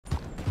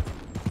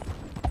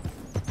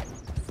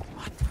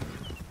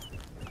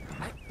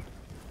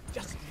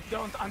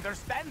don't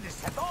understand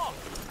this at all.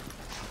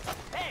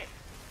 Hey,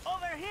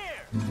 over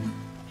here!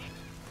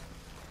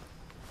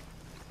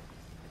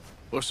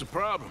 What's the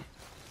problem?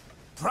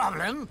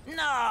 Problem?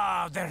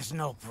 No, there's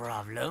no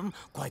problem.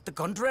 Quite the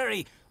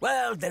contrary.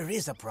 Well, there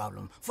is a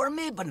problem. For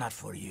me, but not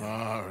for you.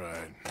 All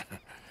right.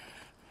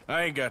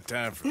 I ain't got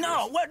time for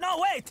No, this.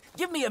 no, wait!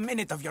 Give me a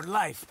minute of your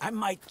life. I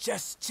might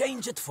just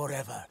change it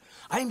forever.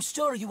 I'm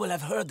sure you will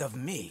have heard of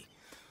me.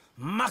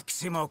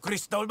 Maximo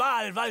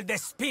Cristobal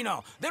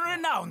Valdespino, the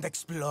renowned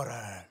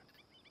explorer.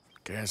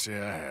 Can't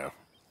say I have.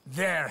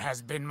 There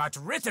has been much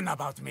written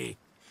about me.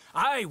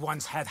 I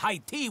once had high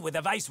tea with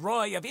the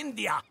Viceroy of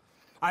India.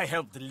 I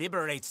helped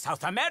liberate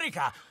South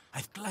America.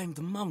 I've climbed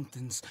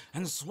mountains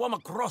and swum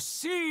across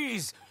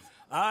seas.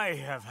 I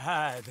have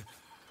had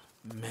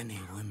many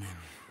women.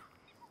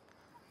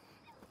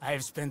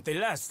 I've spent the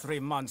last 3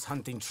 months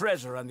hunting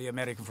treasure on the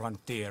American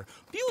frontier.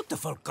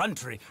 Beautiful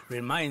country.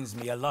 Reminds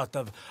me a lot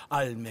of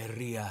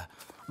Almeria.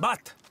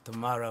 But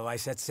tomorrow I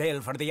set sail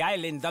for the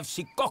island of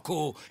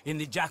Shikoku in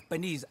the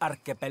Japanese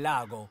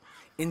archipelago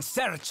in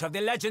search of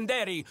the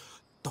legendary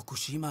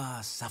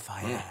Tokushima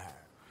sapphire.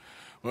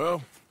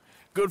 Well,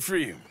 good for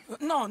you.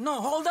 No,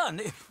 hold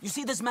on. You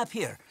see this map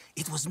here?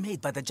 It was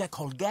made by the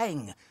Jackhole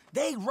Gang.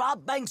 They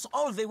rob banks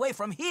all the way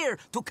from here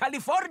to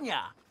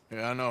California.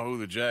 Yeah, I know who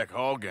the Jack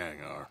Hall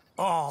gang are.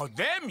 Oh,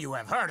 them you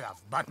have heard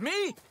of, but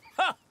me?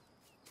 Ha!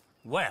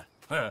 Well,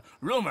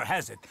 rumor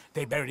has it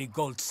they buried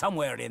gold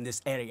somewhere in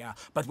this area,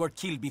 but were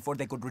killed before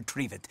they could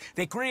retrieve it.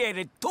 They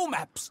created 2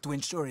 maps to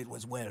ensure it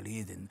was well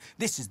hidden.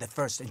 This is the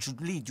first and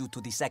should lead you to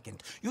the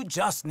second. You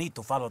just need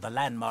to follow the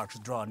landmarks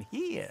drawn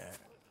here.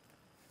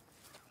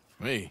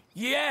 Me?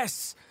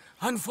 Yes!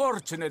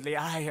 Unfortunately,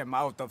 I am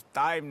out of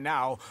time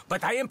now,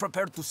 but I am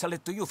prepared to sell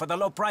it to you for the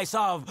low price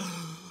of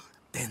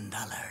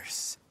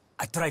 $10.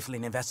 A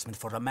trifling investment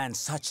for a man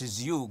such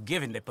as you,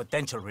 given the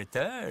potential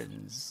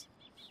returns.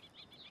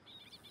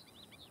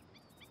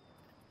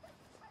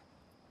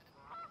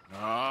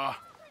 Ah,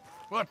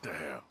 what the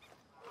hell?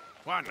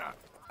 Why not?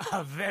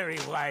 A very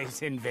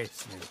wise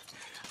investment.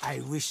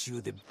 I wish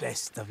you the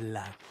best of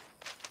luck.